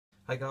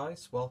Hi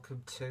guys,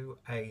 welcome to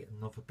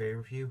another beer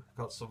review. I've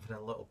got something a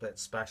little bit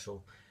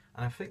special,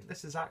 and I think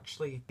this is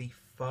actually the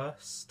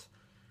first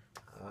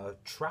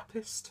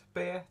Trappist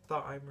beer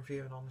that I'm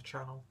reviewing on the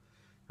channel,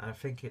 and I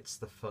think it's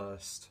the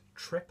first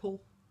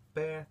triple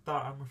beer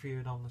that I'm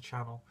reviewing on the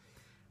channel,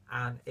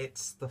 and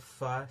it's the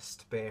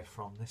first beer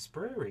from this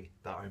brewery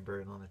that I'm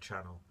brewing on the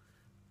channel.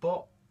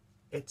 But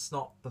it's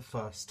not the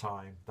first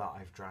time that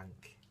I've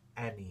drank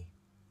any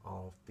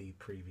of the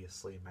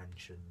previously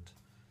mentioned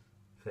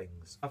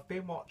things. I've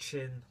been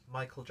watching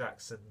Michael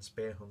Jackson's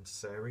Beer Hunt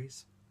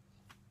series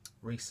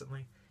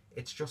recently.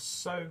 It's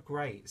just so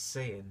great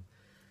seeing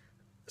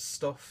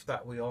stuff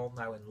that we all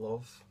know and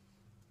love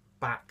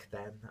back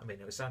then. I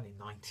mean, it was only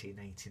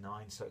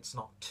 1989, so it's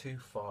not too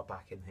far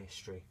back in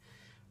history.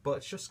 But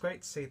it's just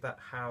great to see that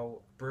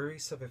how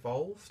breweries have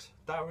evolved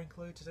that are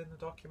included in the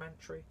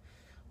documentary,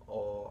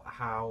 or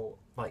how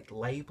like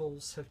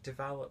labels have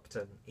developed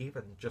and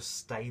even just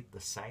stayed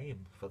the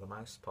same for the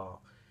most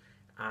part.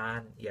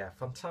 And yeah,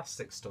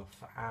 fantastic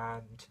stuff.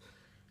 And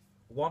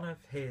one of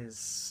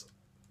his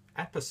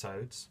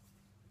episodes,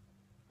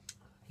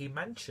 he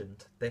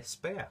mentioned this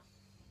beer.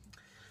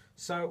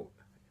 So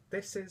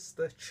this is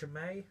the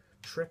Chimay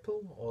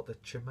Triple, or the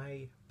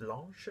Chimay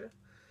Blanche,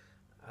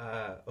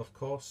 of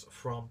course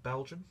from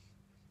Belgium,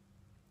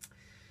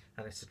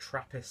 and it's a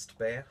Trappist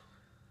beer.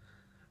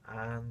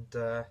 And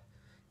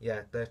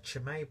yeah, the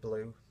Chimay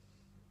Blue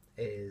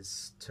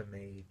is to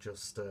me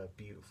just a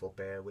beautiful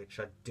beer, which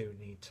I do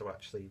need to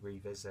actually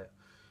revisit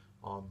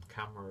on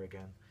camera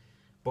again.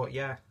 But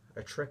yeah,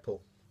 a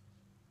triple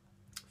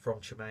from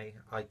Chimay,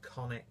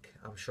 iconic.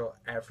 I'm sure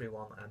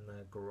everyone and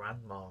their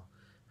grandma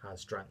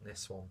has drank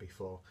this one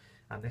before,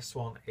 and this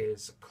one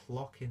is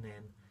clocking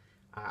in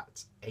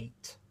at 8%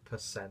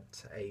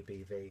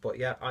 ABV. But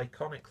yeah,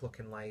 iconic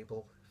looking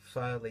label,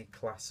 fairly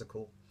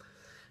classical,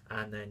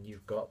 and then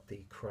you've got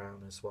the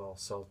crown as well,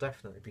 so I'll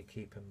definitely be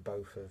keeping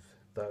both of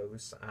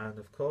those. And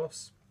of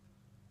course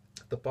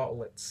the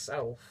bottle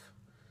itself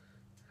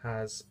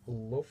has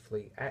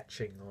lovely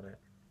etching on it,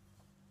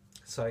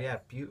 so yeah,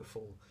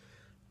 beautiful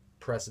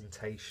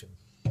presentation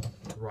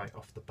right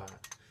off the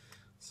bat.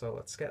 So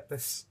let's get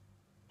this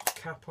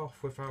cap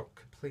off without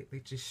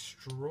completely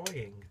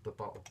destroying the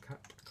bottle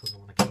cap, because I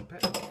want to keep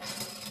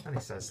it. And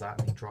he says that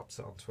and he drops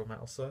it onto a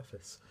metal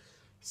surface.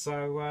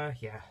 So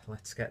yeah,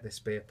 let's get this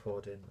beer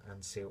poured in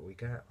and see what we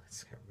get.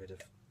 Let's get rid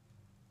of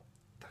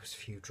those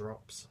few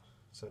drops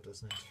so it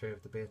doesn't interfere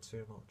with the beer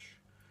too much.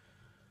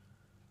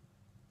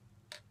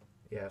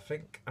 Yeah, I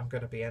think I'm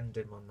going to be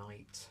ending my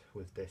night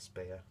with this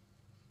beer.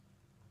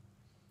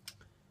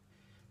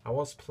 I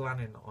was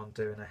planning on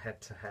doing a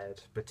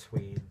head-to-head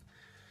between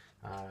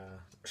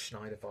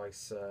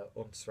Schneiderweiss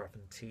Unser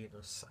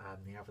Aventinus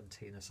and the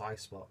Aventinus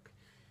Eisbock,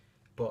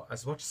 but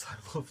as much as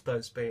I love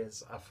those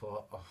beers, I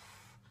thought, oh,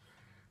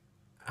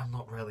 I'm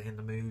not really in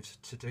the mood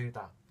to do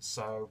that.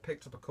 So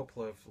picked up a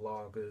couple of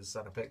lagers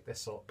and I picked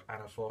this up,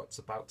 and I thought it's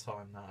about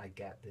time that I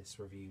get this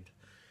reviewed.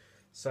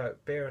 So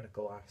beer in a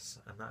glass,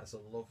 and that is a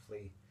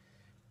lovely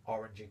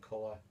orangey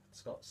colour.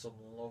 It's got some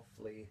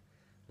lovely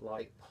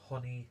like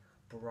honey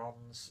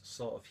bronze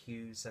sort of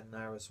hues in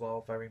there as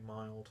well, very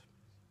mild.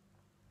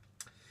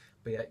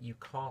 But yeah, you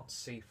can't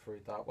see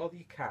through that. Well,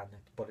 you can,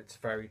 but it's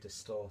very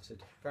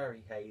distorted,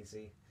 very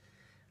hazy,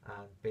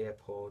 and beer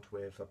poured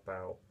with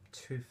about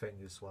 2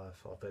 fingers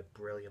worth of a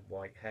brilliant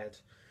white head.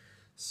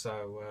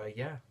 So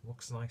yeah,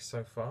 looks nice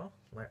so far.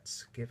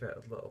 Let's give it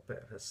a little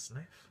bit of a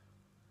sniff.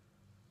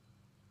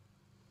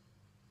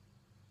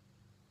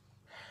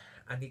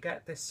 And you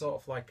get this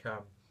sort of like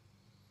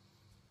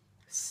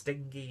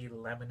stingy,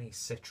 lemony,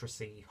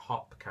 citrusy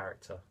hop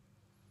character.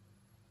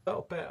 A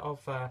little bit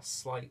of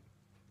slight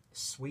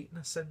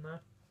sweetness in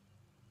there,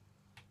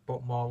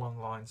 but more along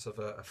the lines of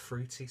a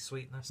fruity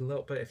sweetness. A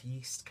little bit of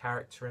yeast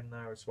character in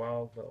there as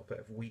well, a little bit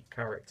of wheat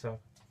character.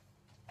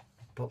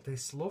 But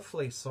this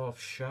lovely sort of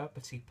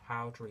sherbety,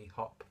 powdery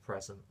hop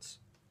presence.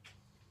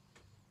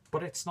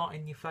 But it's not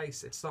in your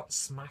face, it's not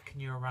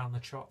smacking you around the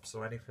chops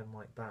or anything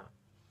like that.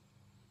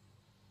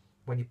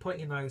 When you put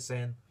your nose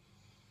in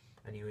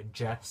and you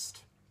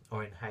ingest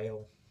or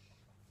inhale,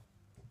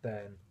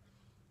 then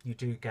you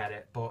do get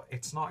it, but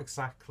it's not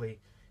exactly,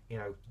 you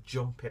know,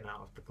 jumping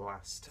out of the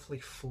glass.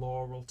 Definitely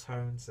floral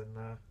tones in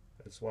there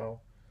as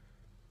well.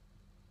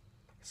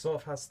 It sort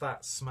of has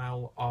that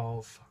smell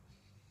of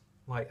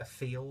like a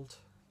field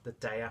the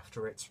day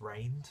after it's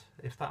rained,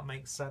 if that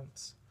makes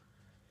sense.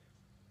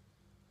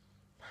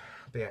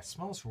 But yeah, it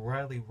smells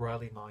really,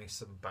 really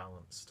nice and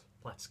balanced.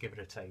 Let's give it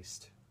a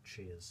taste.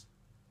 Cheers.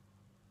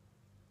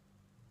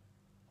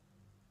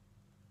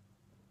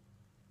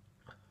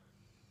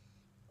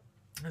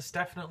 It's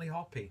definitely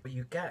hoppy, but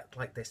you get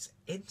like this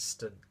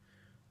instant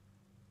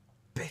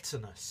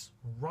bitterness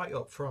right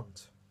up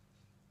front,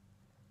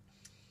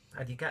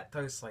 and you get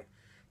those like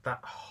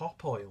that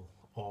hop oil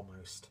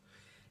almost.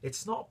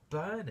 It's not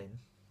burning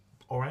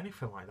or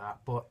anything like that,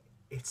 but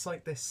it's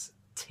like this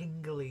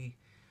tingly,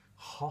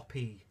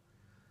 hoppy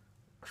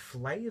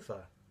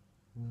flavour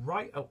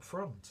right up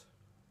front.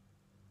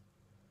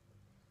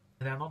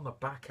 And then on the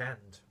back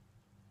end,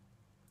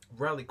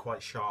 really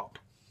quite sharp.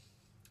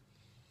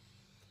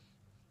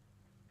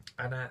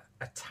 And a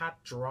tad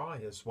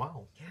dry as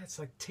well. Yeah, it's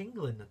like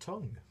tingling the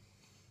tongue.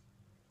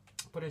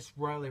 But it's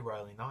really,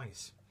 really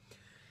nice.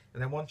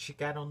 And then once you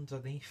get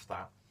underneath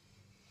that,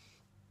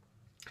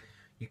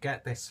 you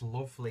get this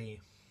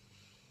lovely...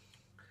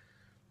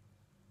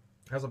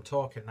 As I'm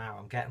talking now,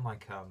 I'm getting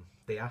like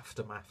the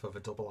aftermath of a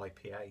double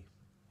IPA.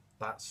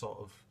 That sort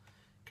of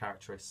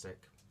characteristic.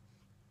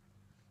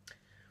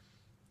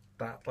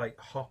 That like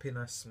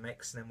hoppiness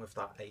mixing in with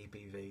that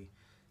ABV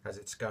as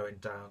it's going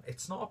down.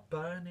 It's not a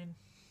burning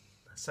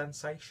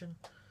sensation.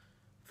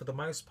 For the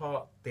most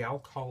part, the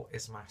alcohol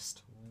is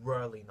masked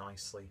really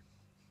nicely.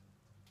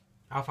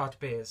 I've had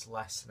beers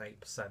less than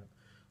 8%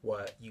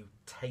 where you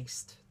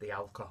taste the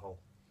alcohol.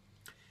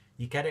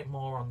 You get it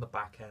more on the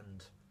back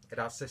end. It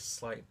has this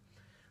slight,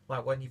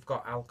 like when you've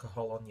got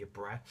alcohol on your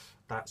breath,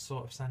 that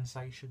sort of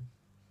sensation.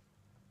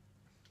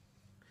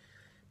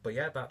 But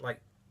yeah, that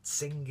like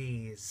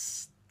singy,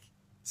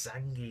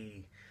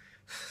 zangy,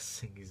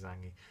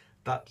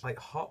 that like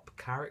hop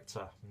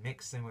character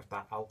mixed in with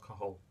that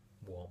alcohol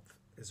warmth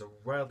is a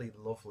really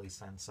lovely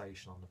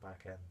sensation on the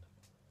back end.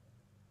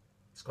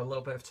 It's got a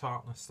little bit of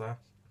tartness there.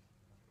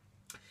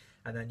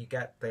 And then you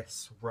get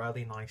this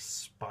really nice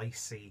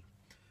spicy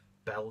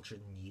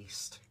Belgian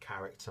yeast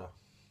character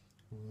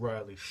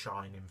really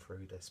shining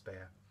through this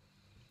beer.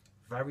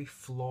 Very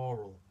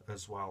floral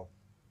as well.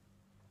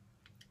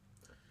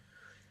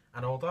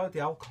 And although the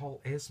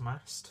alcohol is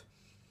masked,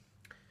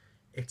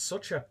 it's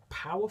such a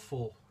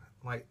powerful,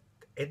 like,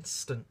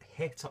 instant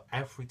hit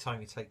every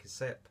time you take a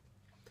sip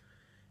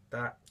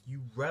that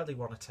you really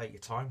want to take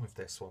your time with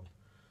this one.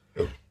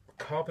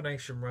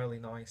 Carbonation really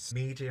nice,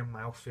 medium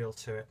mouthfeel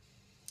to it,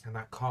 and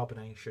that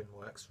carbonation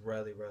works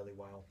really, really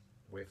well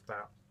with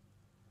that.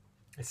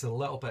 It's a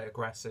little bit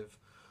aggressive,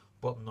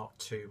 but not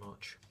too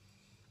much.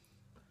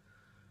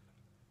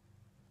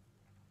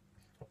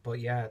 But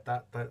yeah,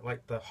 that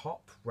like the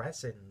hop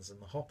resins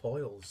and the hop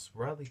oils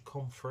really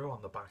come through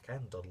on the back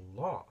end a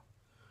lot.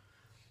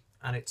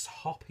 And it's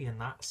hoppy in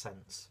that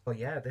sense. But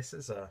yeah, this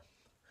is a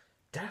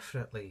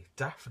definitely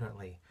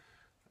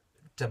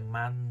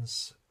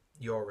demands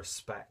your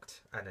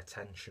respect and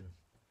attention.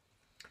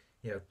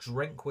 You know,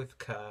 drink with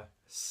care,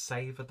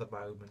 savour the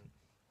moment.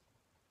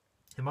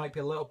 It might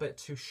be a little bit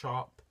too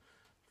sharp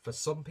for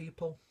some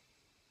people,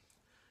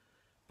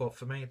 but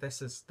for me,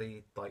 this is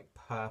the like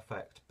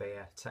perfect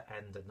beer to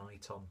end a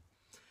night on.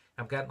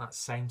 I'm getting that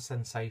same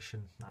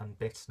sensation and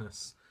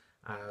bitterness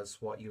as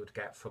what you would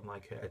get from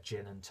like a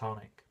gin and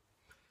tonic,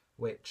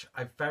 which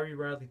I very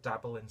rarely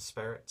dabble in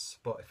spirits,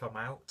 but if I'm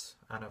out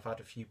and I've had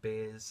a few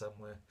beers and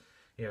we're,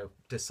 you know,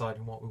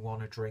 deciding what we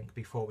want to drink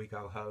before we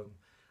go home,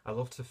 I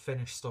love to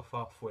finish stuff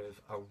off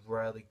with a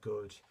really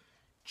good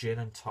gin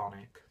and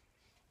tonic.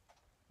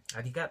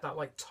 And you get that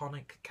like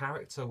tonic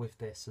character with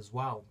this as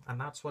well. And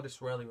that's what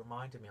it's really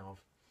reminding me of.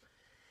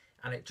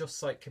 And it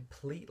just like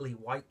completely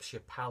wipes your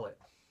palate,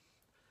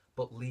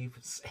 but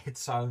leaves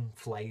its own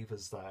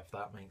flavours there, if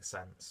that makes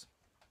sense.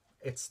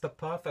 It's the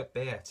perfect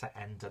beer to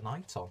end a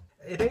night on.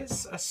 It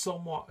is a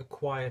somewhat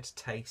acquired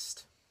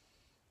taste,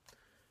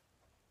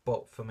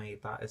 but for me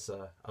that is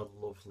a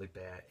lovely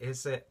beer.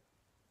 Is it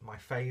my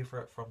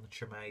favourite from the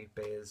Chimay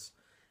beers?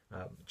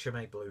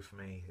 Chimay Blue for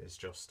me is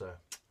just a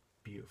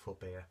beautiful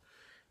beer.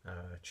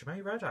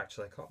 Chimay Red,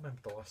 actually, I can't remember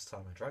the last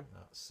time I drank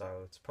that,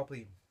 so it's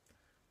probably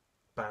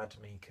bad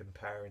me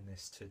comparing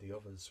this to the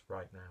others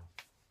right now.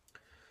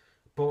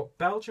 But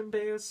Belgian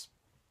beers,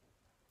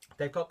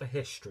 they've got the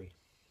history,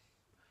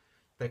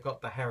 they've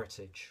got the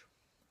heritage,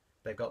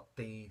 they've got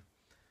the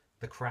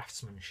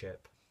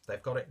craftsmanship,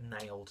 they've got it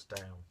nailed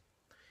down,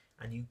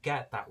 and you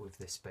get that with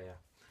this beer.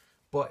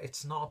 But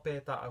it's not a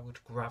beer that I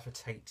would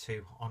gravitate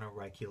to on a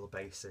regular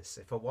basis.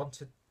 If I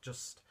wanted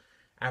just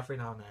every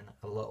now and then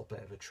a little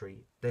bit of a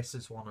treat, this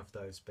is one of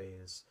those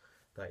beers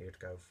that you'd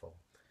go for.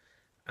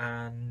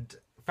 And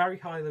very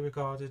highly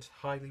regarded,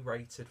 highly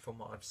rated from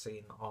what I've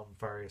seen on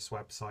various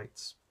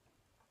websites.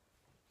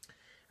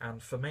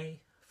 And for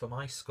me, for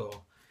my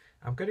score,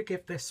 I'm going to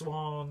give this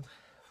one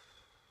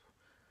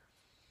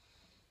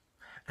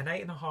an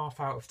 8.5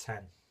 out of 10.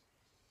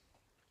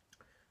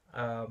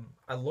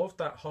 I love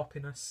that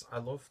hoppiness. I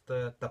love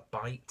the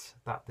bite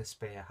that this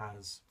beer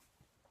has.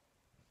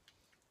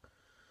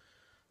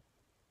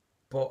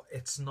 But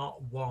it's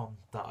not one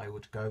that I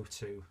would go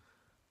to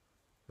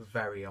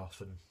very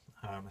often,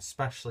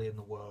 especially in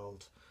the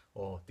world,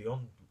 or the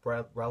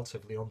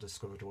relatively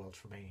undiscovered world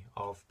for me,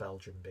 of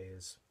Belgian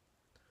beers.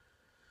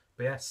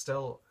 But yeah,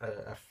 still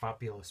a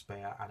fabulous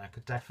beer, and I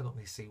could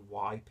definitely see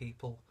why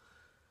people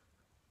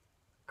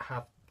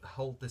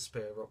hold this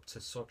beer up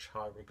to such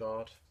high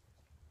regard.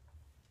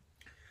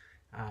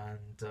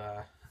 And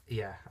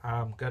yeah,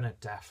 I'm gonna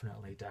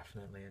definitely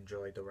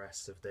enjoy the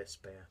rest of this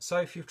beer. So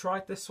if you've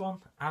tried this one,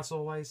 as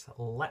always,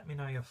 let me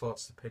know your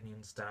thoughts and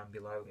opinions down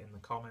below in the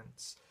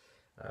comments.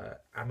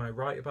 Am I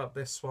right about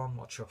this one?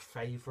 What's your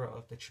favourite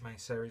of the Chimay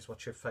series?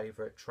 What's your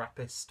favourite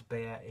Trappist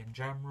beer in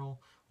general?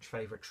 What's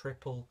your favourite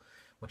triple?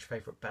 What's your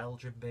favourite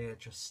Belgian beer?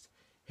 Just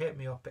hit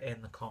me up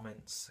in the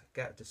comments,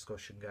 get a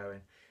discussion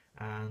going.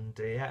 And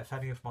yeah, if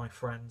any of my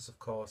friends, of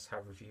course,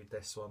 have reviewed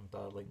this one,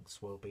 the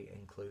links will be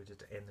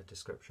included in the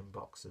description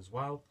box as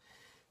well.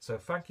 So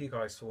thank you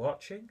guys for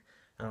watching,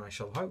 and I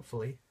shall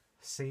hopefully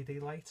see thee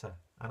later.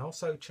 And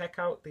also check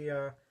out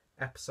the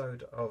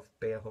episode of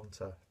Beer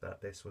Hunter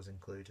that this was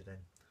included in.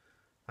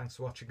 Thanks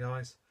for watching,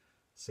 guys.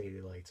 See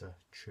you later.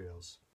 Cheers.